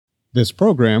This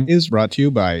program is brought to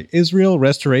you by Israel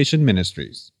Restoration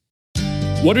Ministries.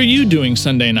 What are you doing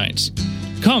Sunday nights?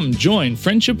 Come join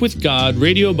Friendship with God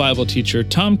radio Bible teacher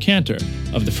Tom Cantor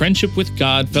of the Friendship with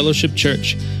God Fellowship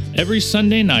Church every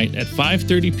Sunday night at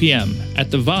 5:30 p.m. at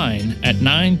The Vine at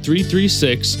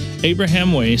 9336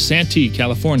 Abraham Way, Santee,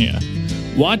 California.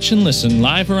 Watch and listen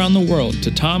live around the world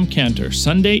to Tom Cantor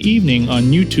Sunday evening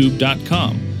on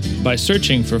YouTube.com by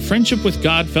searching for Friendship with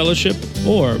God Fellowship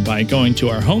or by going to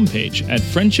our homepage at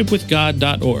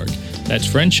friendshipwithgod.org. That's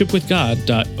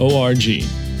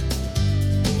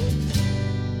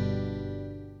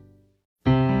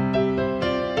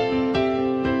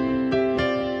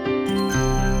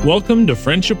Welcome to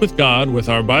Friendship with God with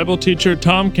our Bible teacher,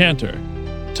 Tom Cantor.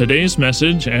 Today's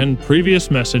message and previous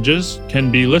messages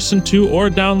can be listened to or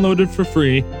downloaded for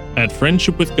free at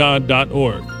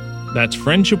friendshipwithgod.org. That's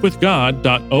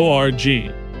friendshipwithgod.org.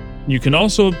 You can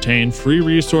also obtain free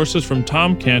resources from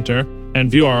Tom Cantor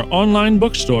and view our online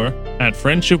bookstore at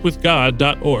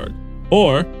friendshipwithgod.org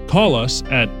or call us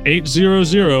at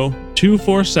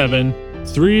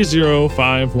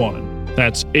 800-247-3051.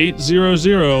 That's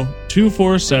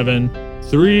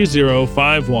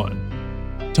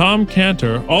 800-247-3051. Tom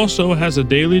Cantor also has a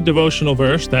daily devotional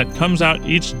verse that comes out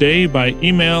each day by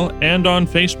email and on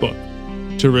Facebook.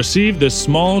 To receive this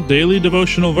small daily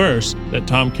devotional verse that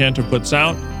Tom Cantor puts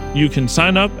out, you can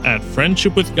sign up at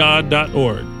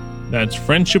friendshipwithgod.org. That's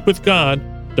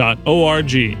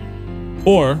friendshipwithgod.org.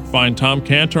 Or find Tom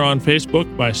Cantor on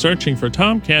Facebook by searching for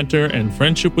Tom Cantor and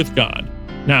Friendship with God.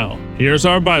 Now, here's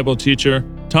our Bible teacher,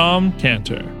 Tom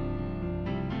Cantor.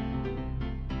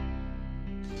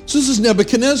 So this is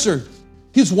Nebuchadnezzar.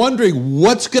 He's wondering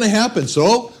what's going to happen.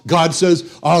 So God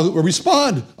says, I'll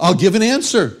respond. I'll give an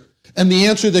answer. And the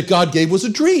answer that God gave was a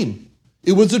dream.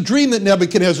 It was a dream that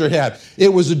Nebuchadnezzar had.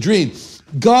 It was a dream.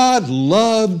 God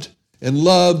loved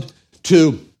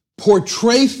to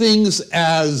portray things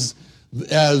as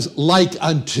like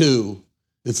unto.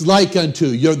 It's like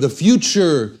unto. The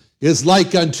future is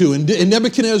like unto. And in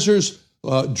Nebuchadnezzar's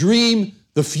dream,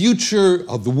 the future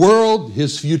of the world,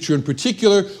 his future in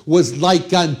particular, was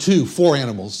like unto four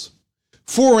animals.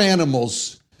 Four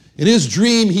animals. In his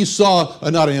dream, he saw,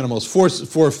 not animals,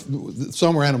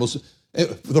 some were animals.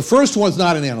 The first one's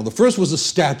not an animal. The first was a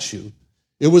statue.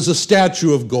 It was a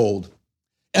statue of gold.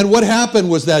 And what happened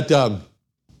was that the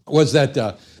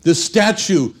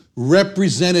statue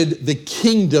represented the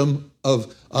kingdom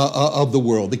of the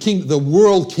world, the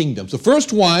world kingdoms. The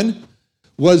first one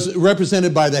was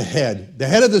represented by the head. The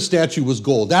head of the statue was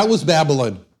gold. That was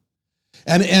Babylon.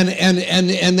 And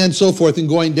then so forth and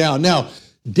going down. Now,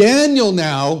 Daniel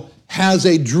now has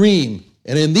a dream.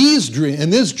 And in this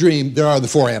dream, there are the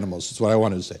four animals. That's what I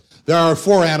wanted to say. There are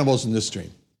four animals in this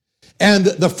dream. And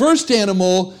the first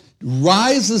animal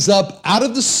rises up out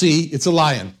of the sea. It's a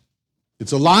lion.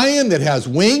 It's a lion that has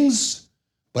wings,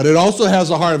 but it also has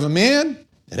the heart of a man.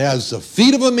 It has the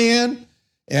feet of a man,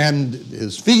 and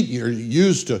his feet are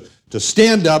used to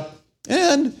stand up,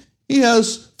 and he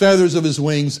has feathers of his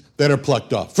wings that are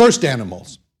plucked off. First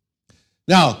animals.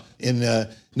 Now, in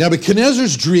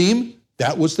Nebuchadnezzar's dream,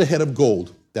 that was the head of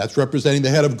gold. That's representing the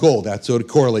head of gold. That's what it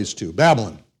correlates to,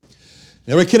 Babylon.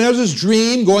 Nebuchadnezzar's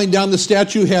dream, going down the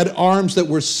statue, had arms that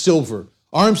were silver.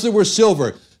 Arms that were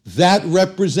silver. That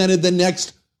represented the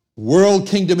next world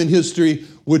kingdom in history,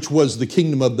 which was the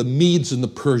kingdom of the Medes and the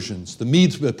Persians.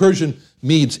 The Persian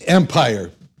Medes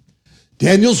Empire.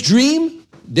 Daniel's dream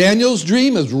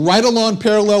is right along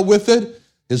parallel with it.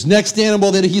 His next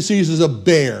animal that he sees is a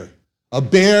bear. A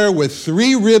bear with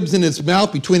three ribs in its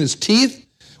mouth between his teeth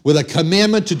with a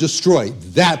commandment to destroy.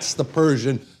 That's the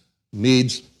Persian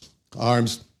Medes'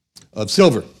 arms of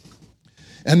silver.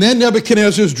 And then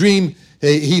Nebuchadnezzar's dream,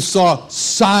 he saw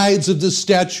sides of the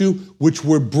statue which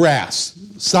were brass.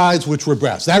 Sides which were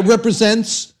brass. That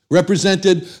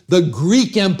represented the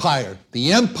Greek Empire.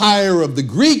 The empire of the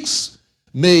Greeks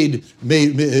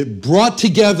brought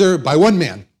together by one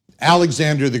man,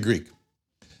 Alexander the Greek.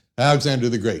 Alexander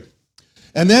the Great.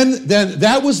 And then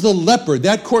that was the leopard.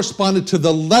 That corresponded to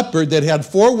the leopard that had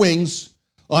four wings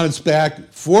on its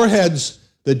back, four heads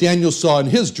that Daniel saw in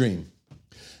his dream.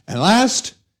 And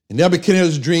last, in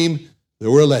Nebuchadnezzar's dream,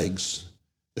 there were legs.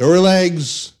 There were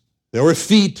legs. There were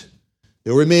feet.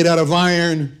 They were made out of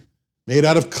iron, made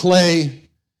out of clay.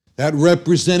 That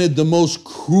represented the most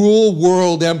cruel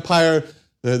world empire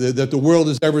that the world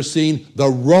has ever seen, the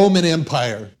Roman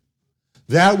Empire.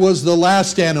 That was the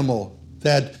last animal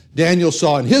that Daniel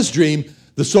saw in his dream,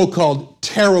 the so-called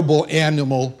terrible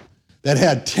animal that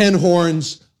had 10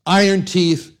 horns, iron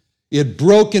teeth. It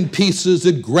broke in pieces.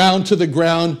 It ground to the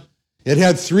ground. It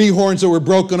had 3 horns that were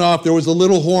broken off. There was a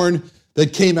little horn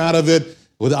that came out of it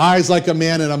with eyes like a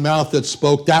man and a mouth that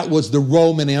spoke. That was the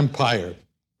Roman Empire.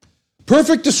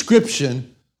 Perfect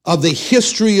description of the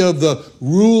history of the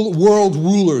world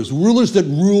rulers that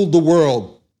ruled the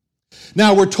world.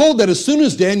 Now, we're told that as soon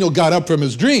as Daniel got up from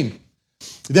his dream,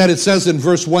 that it says in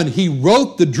verse 1, he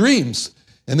wrote the dreams,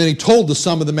 and then he told the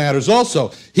sum of the matters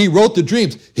also. He wrote the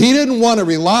dreams. He didn't want to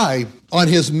rely on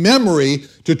his memory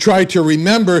to try to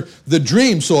remember the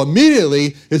dream. So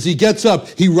immediately, as he gets up,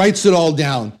 he writes it all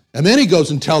down. And then he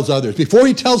goes and tells others. Before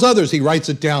he tells others, he writes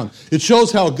it down. It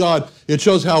shows how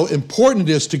important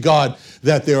it is to God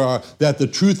that the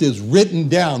truth is written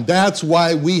down. That's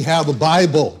why we have a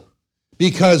Bible.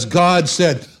 Because God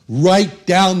said, write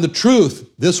down the truth.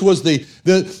 This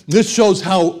shows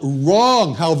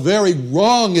how very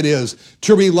wrong it is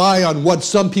to rely on what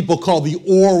some people call the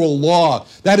oral law.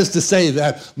 That is to say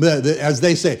that, as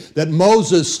they say, that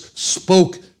Moses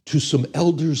spoke to some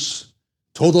elders,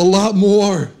 told a lot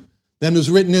more than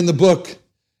is written in the book.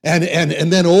 And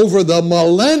then over the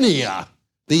millennia,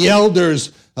 the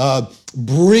elders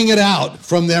bring it out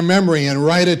from their memory and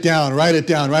write it down in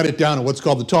what's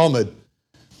called the Talmud.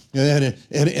 And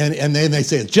then they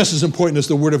say it's just as important as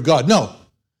the Word of God. No.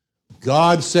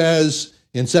 God says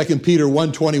in 2 Peter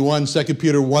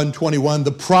 1:21,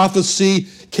 the prophecy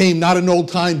came not in old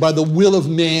time by the will of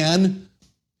man,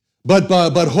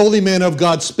 but holy men of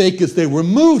God spake as they were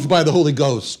moved by the Holy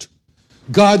Ghost.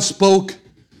 God spoke,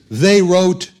 they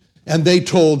wrote, and they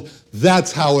told.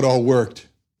 That's how it all worked.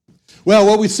 Well,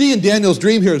 what we see in Daniel's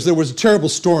dream here is there was a terrible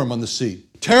storm on the sea.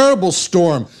 Terrible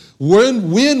storm.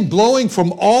 Wind blowing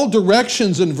from all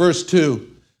directions in verse 2.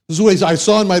 This is what I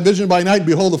saw in my vision by night.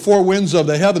 Behold, the four winds of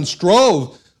the heaven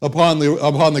strove upon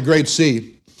the great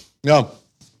sea. Now,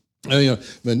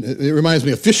 it reminds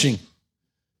me of fishing.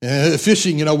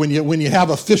 Fishing, when you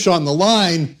have a fish on the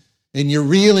line and you're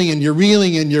reeling and you're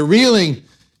reeling and you're reeling,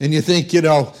 and you think,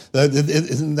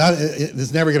 it's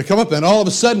never going to come up. And all of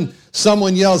a sudden,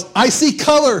 someone yells, I see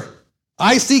color.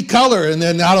 I see color. And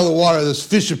then out of the water, this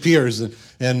fish appears.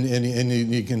 And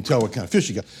you can tell what kind of fish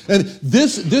you got. And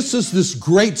this is this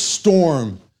great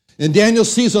storm. And Daniel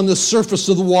sees on the surface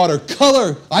of the water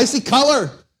color. I see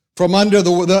color from under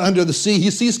the sea.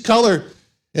 He sees color.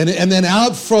 And then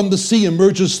out from the sea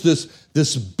emerges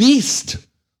this beast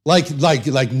like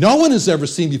no one has ever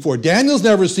seen before. Daniel's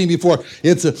never seen before.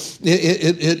 And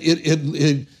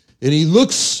he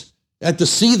looks at the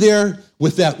sea there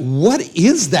with that, what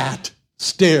is that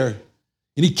stare?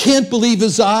 And he can't believe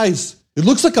his eyes. It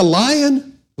looks like a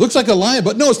lion. But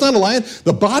no, it's not a lion.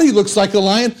 The body looks like a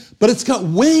lion, but it's got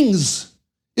wings.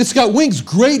 It's got wings,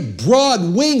 great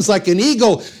broad wings like an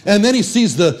eagle. And then he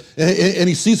sees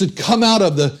it come out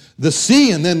of the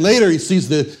sea. And then later he sees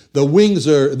the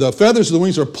feathers of the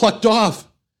wings are plucked off.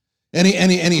 And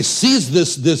he sees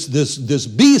this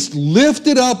beast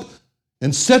lifted up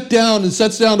and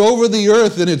sets down over the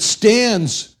earth, and it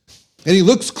stands. And he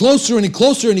looks closer and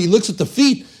he looks at the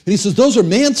feet, and he says, those are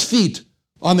man's feet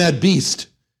on that beast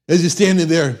as he's standing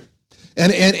there.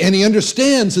 And he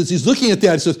understands as he's looking at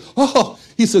that,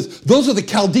 he says, those are the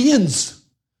Chaldeans.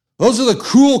 Those are the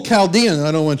cruel Chaldeans.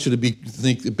 I don't want you to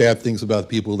think bad things about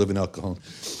people who live in El Cajon.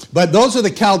 But those are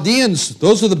the Chaldeans.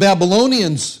 Those are the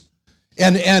Babylonians.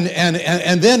 And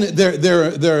then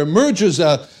there emerges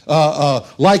like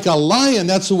a lion.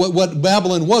 That's what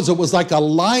Babylon was. It was like a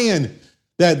lion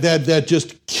that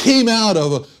just came out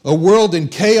of a world in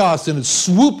chaos, and it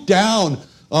swooped down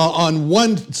on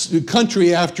one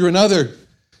country after another,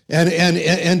 and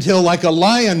until like a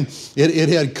lion, it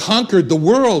had conquered the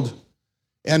world,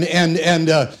 and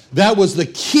that was the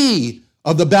key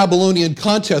of the Babylonian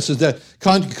conquest is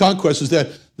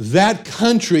that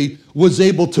country was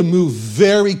able to move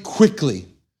very quickly.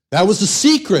 That was the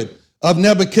secret of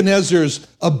Nebuchadnezzar's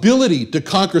ability to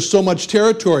conquer so much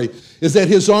territory, is that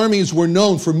his armies were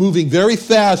known for moving very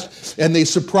fast, and they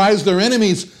surprised their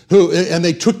enemies, and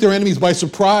they took their enemies by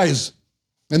surprise.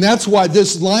 And that's why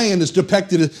this lion is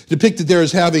depicted there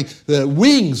as having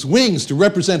wings to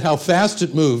represent how fast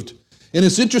it moved. And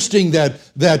it's interesting that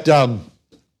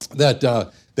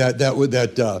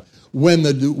when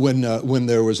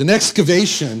there was an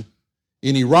excavation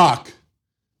in Iraq,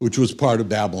 which was part of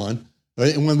Babylon,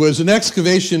 and when there was an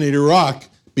excavation in Iraq,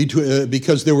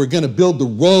 because they were going to build the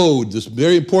road, this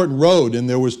very important road, and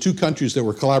there was two countries that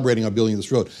were collaborating on building this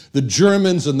road, the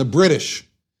Germans and the British.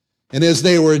 And as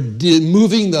they were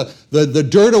moving the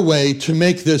dirt away to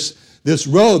make this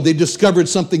road, they discovered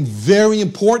something very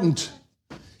important.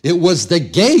 It was the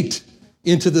gate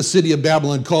into the city of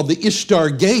Babylon called the Ishtar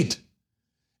Gate.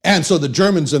 And so the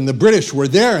Germans and the British were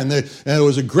there, and it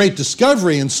was a great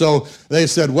discovery. And so they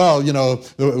said, well, you know,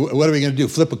 what are we going to do?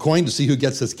 Flip a coin to see who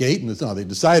gets this gate? And no, they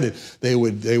decided they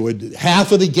would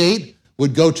half of the gate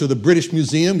would go to the British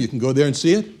Museum. You can go there and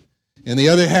see it. And the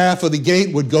other half of the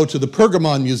gate would go to the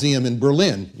Pergamon Museum in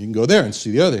Berlin. You can go there and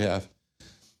see the other half.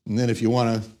 And then if you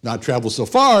want to not travel so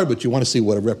far, but you want to see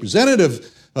what a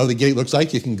representative of the gate looks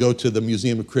like, you can go to the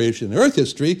Museum of Creation and Earth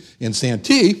History in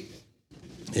Santee.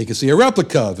 You can see a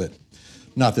replica of it.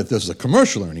 Not that this is a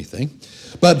commercial or anything.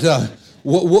 But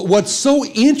what's so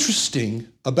interesting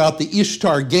about the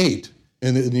Ishtar Gate,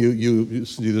 and you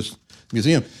see this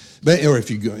museum, or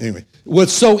if you go, anyway,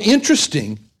 what's so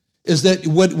interesting is that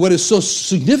what is so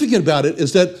significant about it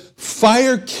is that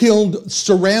fire-kilned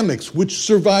ceramics, which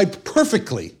survived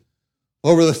perfectly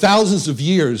over the thousands of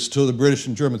years till the British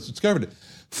and Germans discovered it,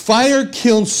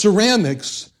 fire-kilned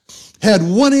ceramics had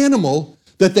one animal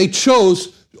that they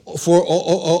chose for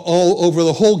all over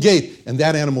the whole gate, and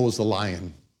that animal was the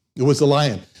lion. It was the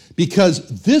lion.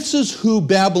 Because this is who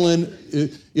Babylon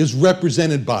is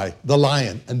represented by, the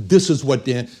lion. And this is what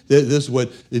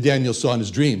Daniel saw in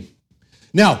his dream.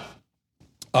 Now,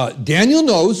 Daniel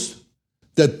knows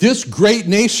that this great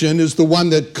nation is the one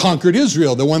that conquered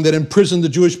Israel, the one that imprisoned the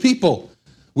Jewish people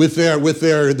with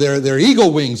their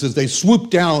eagle wings as they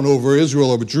swoop down over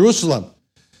Israel, over Jerusalem.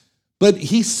 But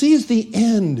he sees the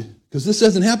end, because this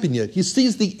hasn't happened yet. He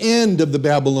sees the end of the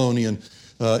Babylonian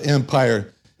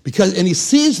Empire. And he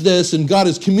sees this, and God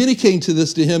is communicating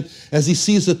to him as he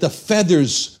sees that the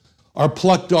feathers are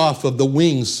plucked off of the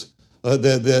wings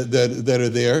that are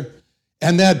there,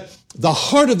 and that the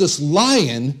heart of this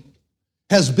lion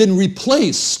has been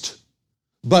replaced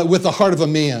with the heart of a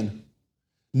man.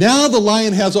 Now the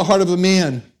lion has a heart of a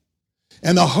man,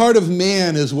 and the heart of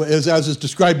man is as is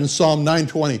described in Psalm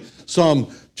 9:20,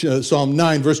 Psalm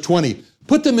 9, verse 20.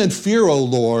 Put them in fear, O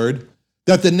Lord,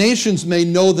 that the nations may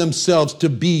know themselves to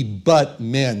be but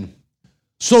men.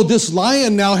 So this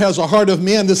lion now has a heart of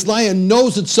man. This lion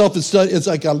knows itself, it's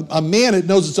like a man, it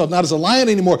knows itself not as a lion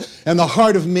anymore. And the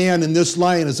heart of man in this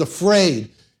lion is afraid.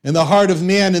 And the heart of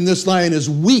man in this lion is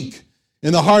weak.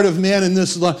 And the heart of man in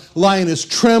this lion is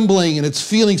trembling, and it's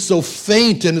feeling so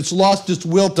faint, and it's lost its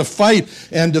will to fight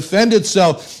and defend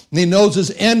itself. And he knows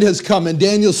his end has come, and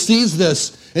Daniel sees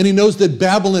this, and he knows that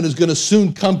Babylon is going to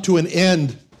soon come to an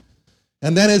end.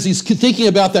 And then as he's thinking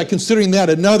about that, considering that,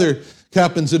 another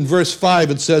happens in verse 5.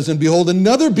 It says, and behold,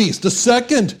 another beast, a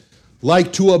second,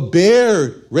 like to a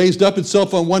bear, raised up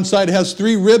itself on one side, has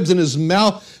 3 ribs in his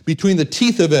mouth between the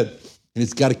teeth of it. And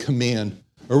it's got a command,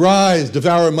 arise,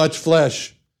 devour much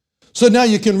flesh. So now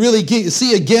you can really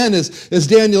see again as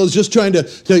Daniel is just trying to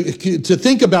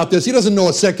think about this. He doesn't know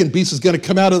a second beast is going to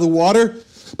come out of the water.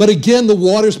 But again, the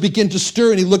waters begin to stir,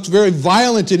 and he looks very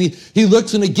violent, and he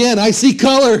looks, and again, I see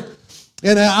color.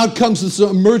 And out comes this,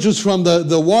 emerges from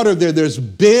the water there. There's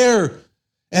bear,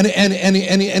 and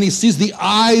he sees the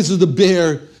eyes of the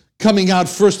bear coming out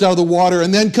first out of the water,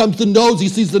 and then comes the nose. He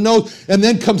sees the nose, and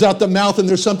then comes out the mouth, and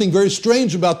there's something very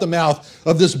strange about the mouth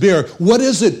of this bear. What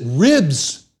is it?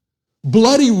 Ribs,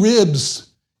 bloody ribs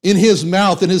in his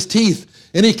mouth and his teeth.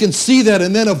 And he can see that,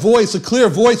 and then a clear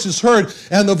voice is heard,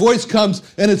 and the voice comes,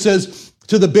 and it says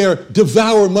to the bear,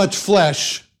 devour much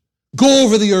flesh, go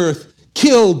over the earth,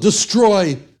 kill,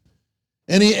 destroy.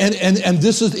 And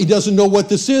he doesn't know what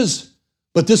this is,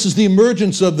 but this is the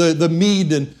emergence of the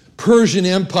Mede and Persian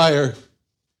Empire.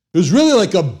 It was really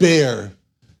like a bear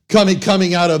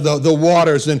coming out of the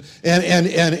waters, and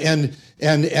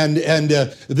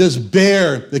this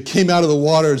bear that came out of the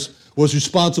waters was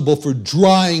responsible for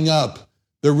drying up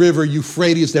the river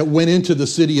Euphrates that went into the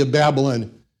city of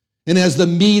Babylon. And as the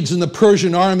Medes and the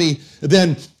Persian army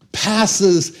then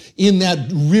passes in that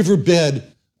riverbed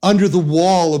under the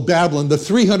wall of Babylon, the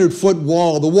 300-foot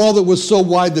wall, the wall that was so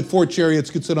wide that 4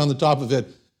 chariots could sit on the top of it.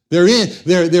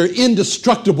 Their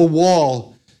indestructible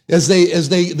wall. As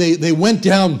they went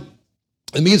down,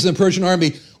 the Medes and the Persian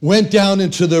army went down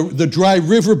into the dry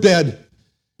riverbed.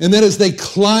 And then as they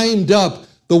climbed up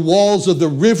the walls of the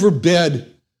riverbed,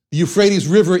 the Euphrates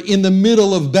River in the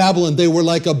middle of Babylon, they were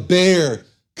like a bear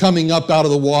coming up out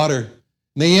of the water.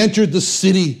 And they entered the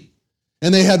city,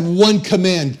 and they had one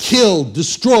command: kill,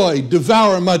 destroy,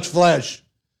 devour much flesh.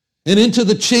 And into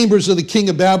the chambers of the king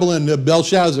of Babylon,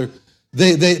 Belshazzar,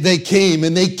 they came,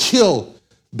 and they kill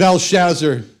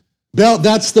Belshazzar.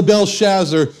 That's the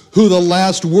Belshazzar who the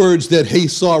last words that he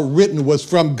saw written was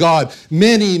from God.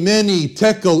 Many, many,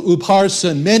 tekel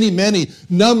upharsin, many,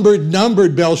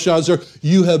 numbered Belshazzar.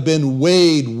 You have been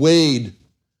weighed,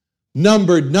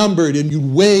 numbered, and you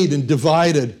weighed and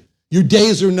divided. Your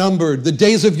days are numbered. The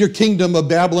days of your kingdom of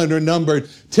Babylon are numbered.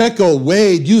 Tekel,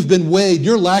 weighed. You've been weighed.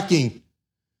 You're lacking.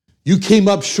 You came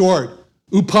up short.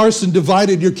 Upharsin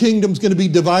divided. Your kingdom's going to be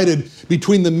divided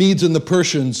between the Medes and the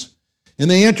Persians. And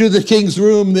they enter the king's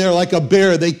room there like a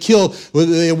bear. They kill.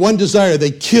 They have one desire.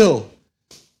 They kill.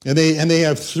 And they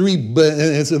have three.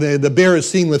 And so the bear is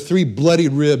seen with three bloody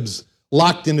ribs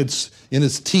locked in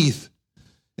its teeth.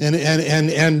 And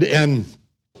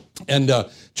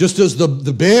just as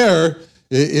the bear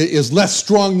is less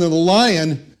strong than the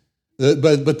lion,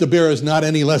 but the bear is not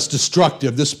any less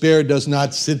destructive. This bear does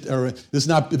not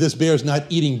this bear is not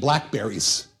eating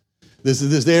blackberries.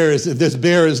 This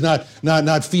bear is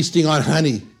not feasting on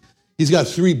honey. He's got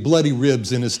three bloody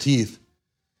ribs in his teeth.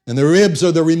 And the ribs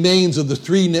are the remains of the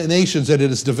three nations that it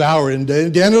has devoured. And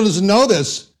Daniel doesn't know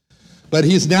this, but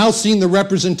he's now seen the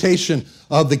representation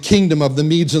of the kingdom of the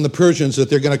Medes and the Persians, that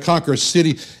they're going to conquer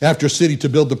city after city to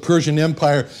build the Persian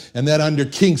Empire, and that under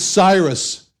King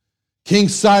Cyrus,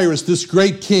 this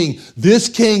great king, this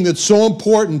king that's so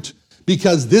important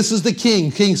because this is the king,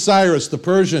 King Cyrus, the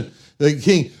Persian, the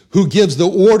king who gives the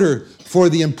order for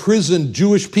the imprisoned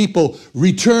Jewish people,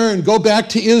 return, go back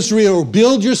to Israel,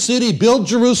 build your city, build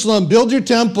Jerusalem, build your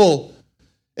temple.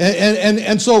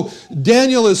 And so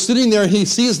Daniel is sitting there, he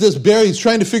sees this bear, he's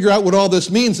trying to figure out what all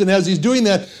this means, and as he's doing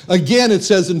that, again it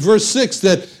says in verse 6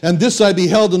 that, and this I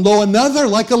beheld, and lo, another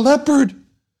like a leopard,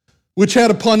 which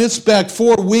had upon its back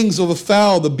 4 wings of a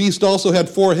fowl. The beast also had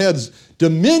 4 heads.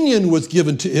 Dominion was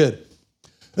given to it.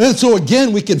 And so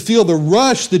again, we can feel the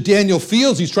rush that Daniel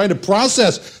feels. He's trying to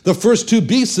process the first 2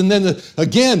 beasts, and then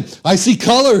again, I see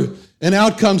color. And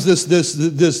out comes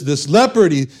this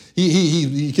leopard.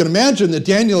 He can imagine that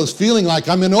Daniel is feeling like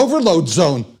I'm in overload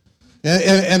zone.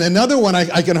 And another one,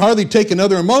 I can hardly take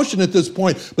another emotion at this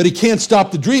point, but he can't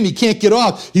stop the dream. He can't get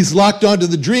off. He's locked onto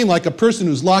the dream like a person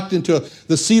who's locked into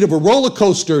the seat of a roller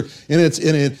coaster, and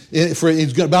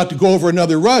he's about to go over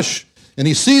another rush. And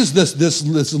he sees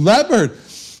this leopard,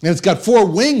 and it's got 4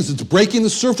 wings. It's breaking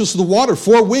the surface of the water.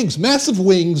 4 wings, massive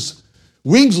wings.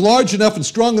 Wings large enough and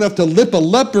strong enough to lip a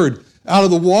leopard out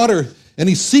of the water. And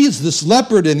he sees this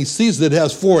leopard, and he sees that it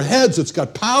has 4 heads. It's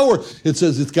got power. It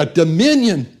says it's got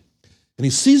dominion. And he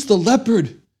sees the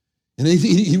leopard, and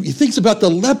he thinks about the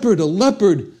leopard. A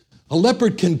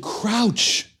leopard can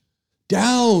crouch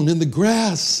down in the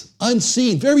grass,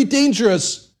 unseen, very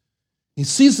dangerous. He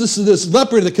sees this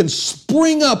leopard that can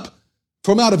spring up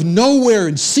from out of nowhere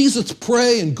and seize its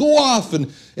prey and go off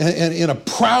and in a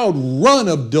proud run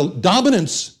of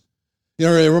dominance. You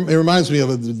know, it reminds me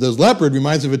of this leopard.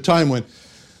 Reminds me of a time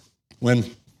when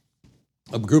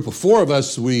a group of 4 of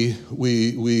us we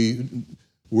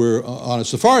were on a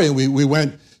safari, and we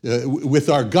went with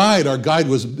our guide. Our guide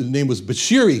his name was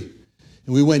Bashiri,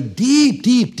 and we went deep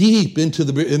into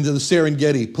the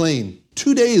Serengeti plain.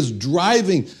 2 days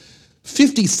driving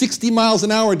 50, 60 miles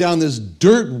an hour down this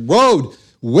dirt road,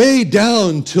 way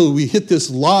down till we hit this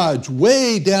lodge,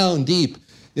 way down deep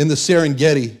in the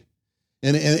Serengeti.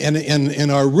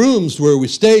 And our rooms where we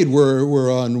stayed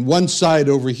were on one side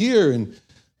over here in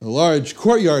a large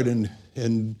courtyard,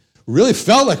 and really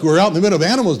felt like we were out in the middle of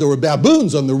animals. There were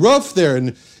baboons on the roof there,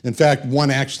 and in fact, one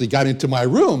actually got into my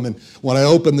room, and when I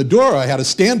opened the door, I had a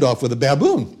standoff with a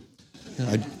baboon.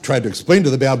 I tried to explain to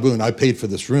the baboon, I paid for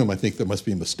this room. I think there must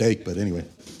be a mistake, but anyway.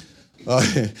 So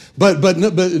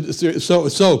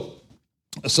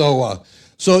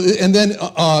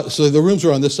the rooms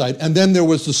were on this side, and then there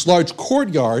was this large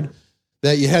courtyard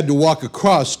that you had to walk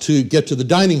across to get to the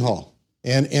dining hall,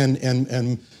 and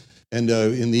in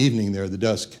the evening there, the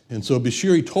dusk. And so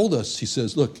Bashiri told us, he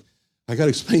says, look, I got to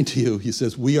explain to you. He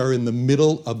says, we are in the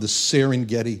middle of the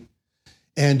Serengeti,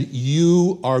 and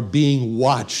you are being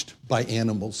watched by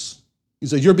animals. He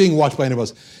said, you're being watched by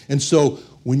animals. And so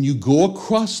when you go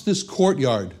across this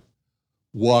courtyard,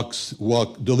 walk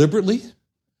deliberately,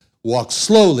 walk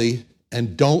slowly,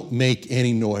 and don't make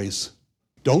any noise.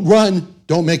 Don't run,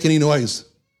 don't make any noise.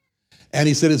 And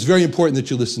he said, it's very important that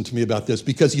you listen to me about this,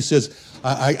 because he says,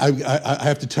 I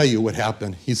have to tell you what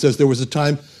happened. He says, there was a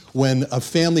time when a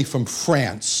family from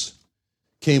France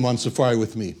came on safari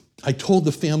with me. I told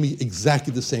the family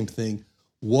exactly the same thing.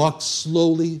 Walk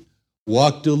slowly,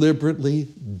 walk deliberately,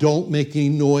 don't make any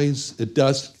noise at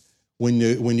dusk when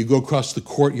you go across the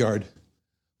courtyard.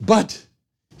 But,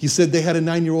 he said, they had a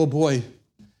 9-year-old boy.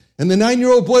 And the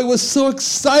 9-year-old boy was so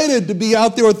excited to be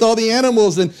out there with all the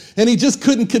animals, and he just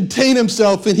couldn't contain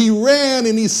himself, and he ran,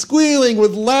 and he's squealing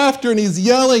with laughter, and he's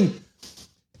yelling.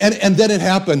 And then it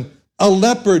happened. A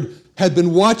leopard had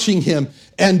been watching him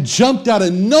and jumped out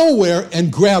of nowhere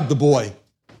and grabbed the boy,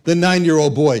 the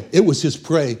 9-year-old boy. It was his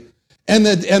prey. And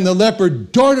the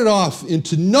leopard darted off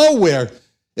into nowhere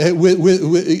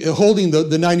holding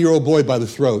the 9-year-old boy by the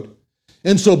throat.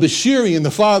 And so Bashiri and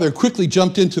the father quickly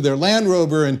jumped into their Land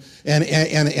Rover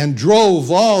and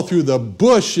drove all through the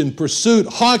bush in pursuit,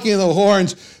 honking the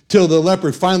horns, till the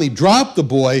leopard finally dropped the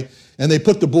boy, and they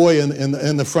put the boy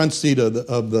in the front seat of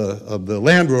the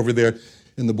Land Rover there,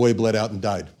 and the boy bled out and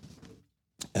died.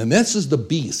 And this is the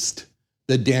beast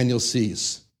that Daniel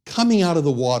sees coming out of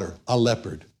the water, a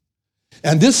leopard.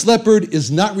 And this leopard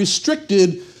is not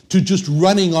restricted to just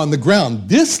running on the ground.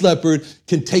 This leopard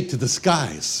can take to the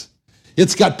skies.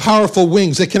 It's got powerful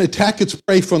wings. It can attack its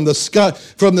prey from the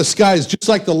skies, just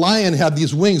like the lion had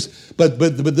these wings. But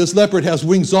this leopard has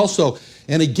wings also.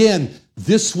 And again,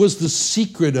 this was the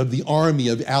secret of the army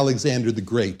of Alexander the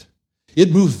Great.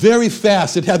 It moved very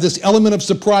fast. It had this element of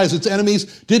surprise. Its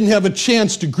enemies didn't have a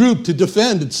chance to group to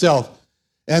defend itself.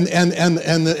 And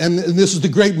this is the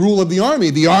great rule of the army.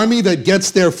 The army that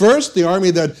gets there first, the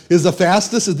army that is the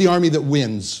fastest, is the army that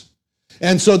wins.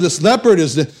 And so this leopard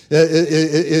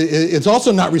it's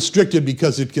also not restricted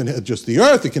because it can have just the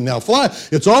earth, it can now fly.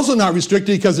 It's also not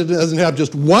restricted because it doesn't have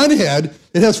just one head,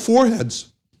 it has 4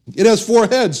 heads. It has 4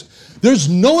 heads. There's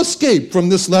no escape from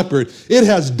this leopard. It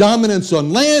has dominance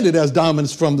on land, it has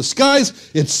dominance from the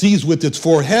skies, it sees with its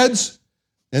 4 heads.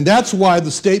 And that's why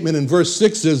the statement in verse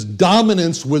 6 is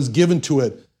dominance was given to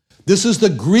it. This is the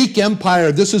Greek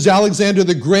Empire. This is Alexander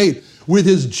the Great with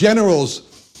his generals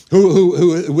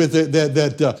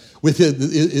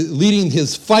leading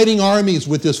his fighting armies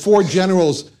with his 4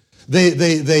 generals.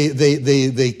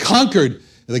 They conquered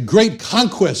the great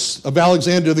conquests of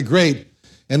Alexander the Great.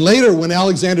 And later, when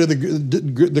Alexander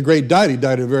the Great died, he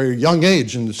died at a very young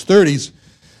age, in his 30s,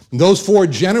 those 4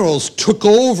 generals took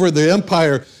over the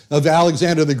empire of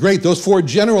Alexander the Great. Those 4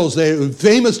 generals,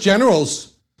 famous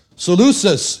generals,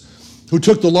 Seleucus, who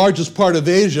took the largest part of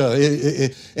Asia,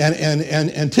 and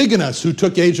Antigonus, who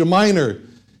took Asia Minor,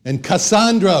 and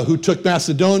Cassandra, who took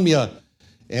Macedonia,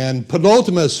 and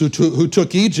Ptolemy, who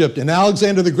took Egypt, and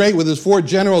Alexander the Great with his 4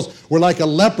 generals were like a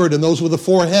leopard, and those were the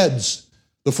 4 heads,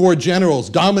 the 4 generals.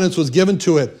 Dominance was given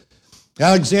to it.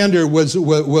 Alexander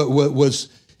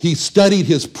he studied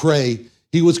his prey.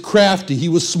 He was crafty, he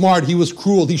was smart, he was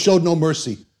cruel, he showed no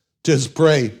mercy to his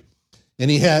prey.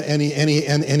 And he had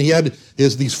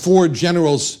these 4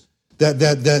 generals that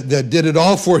did it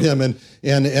all for him. And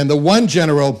the one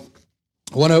general,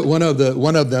 one of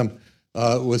them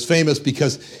was famous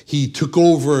because he took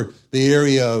over the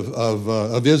area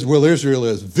of Israel. Israel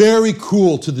is very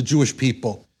cruel to the Jewish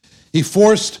people. Is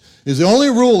the only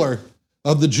ruler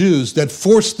of the Jews that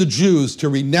forced the Jews to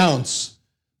renounce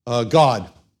God.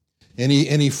 And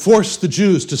he forced the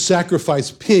Jews to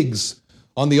sacrifice pigs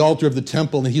on the altar of the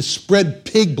temple, and he spread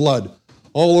pig blood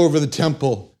all over the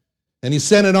temple. And he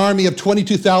sent an army of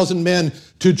 22,000 men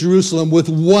to Jerusalem with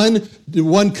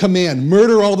one command: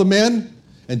 murder all the men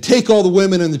and take all the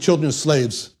women and the children as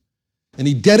slaves. And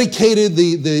he dedicated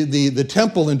the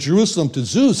temple in Jerusalem to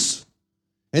Zeus.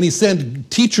 And he sent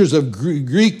teachers of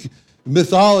Greek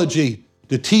mythology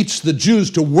to teach the Jews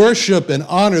to worship and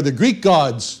honor the Greek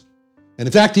gods. And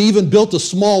in fact, he even built a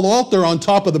small altar on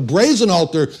top of the brazen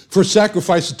altar for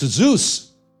sacrifices to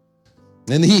Zeus.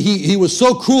 And he was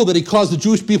so cruel that he caused the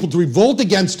Jewish people to revolt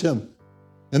against him.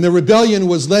 And the rebellion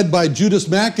was led by Judas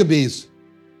Maccabees,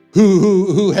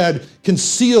 who had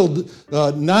concealed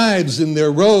knives in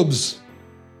their robes.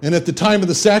 And at the time of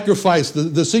the sacrifice,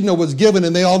 the signal was given,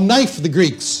 and they all knifed the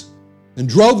Greeks and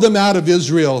drove them out of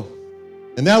Israel.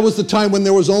 And that was the time when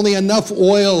there was only enough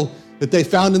oil that they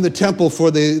found in the temple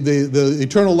for the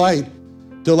eternal light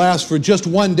to last for just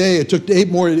one day. It took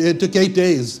 8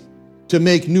 days to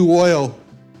make new oil.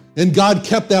 And God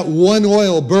kept that one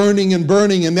oil burning and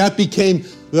burning, and that became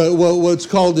what's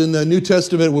called in the New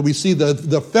Testament, where we see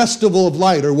the festival of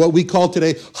light, or what we call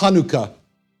today Hanukkah.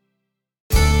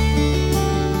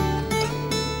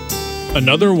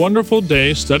 Another wonderful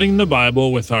day studying the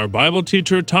Bible with our Bible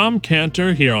teacher Tom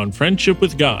Cantor here on Friendship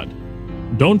with God.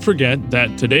 Don't forget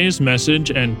that today's message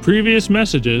and previous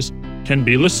messages can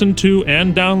be listened to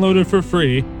and downloaded for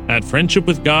free at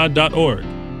friendshipwithgod.org.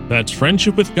 That's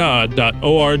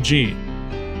friendshipwithgod.org.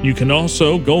 You can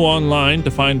also go online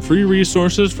to find free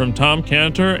resources from Tom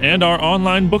Cantor and our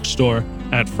online bookstore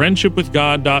at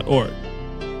friendshipwithgod.org.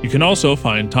 You can also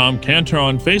find Tom Cantor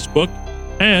on Facebook,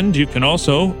 and you can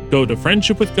also go to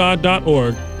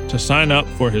friendshipwithgod.org to sign up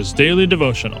for his daily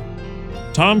devotional.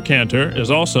 Tom Cantor is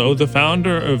also the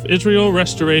founder of Israel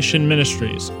Restoration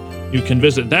Ministries. You can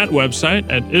visit that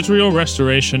website at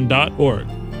israelrestoration.org.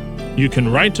 You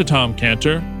can write to Tom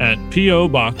Cantor at P.O.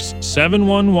 Box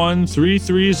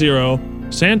 711330,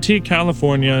 Santee,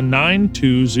 California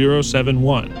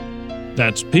 92071.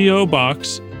 That's P.O.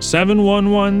 Box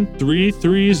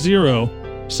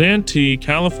 711330, Santee,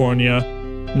 California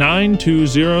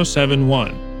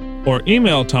 92071. Or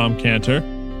email Tom Cantor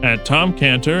at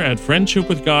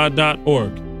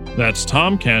tomcantor@friendshipwithgod.org. That's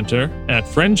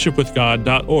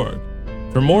tomcantor@friendshipwithgod.org.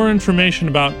 For more information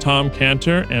about Tom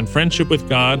Cantor and Friendship with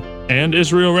God and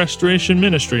Israel Restoration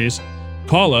Ministries,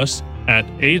 call us at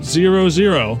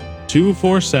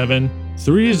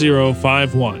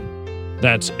 800-247-3051.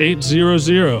 That's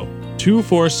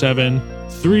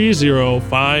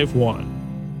 800-247-3051.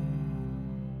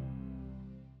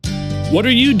 What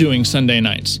are you doing Sunday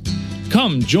nights?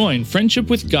 Come join Friendship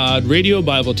with God radio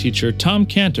Bible teacher Tom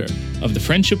Cantor of the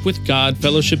Friendship with God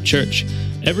Fellowship Church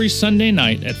every Sunday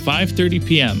night at 5:30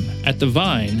 p.m. at The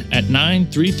Vine at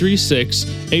 9336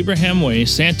 Abraham Way,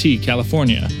 Santee,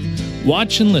 California.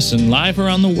 Watch and listen live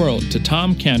around the world to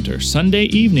Tom Cantor Sunday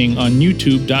evening on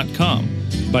YouTube.com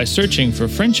by searching for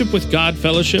Friendship with God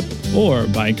Fellowship or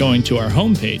by going to our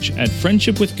homepage at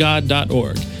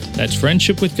friendshipwithgod.org. That's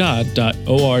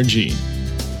friendshipwithgod.org.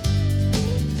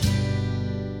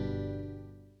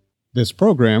 This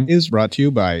program is brought to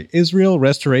you by Israel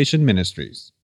Restoration Ministries.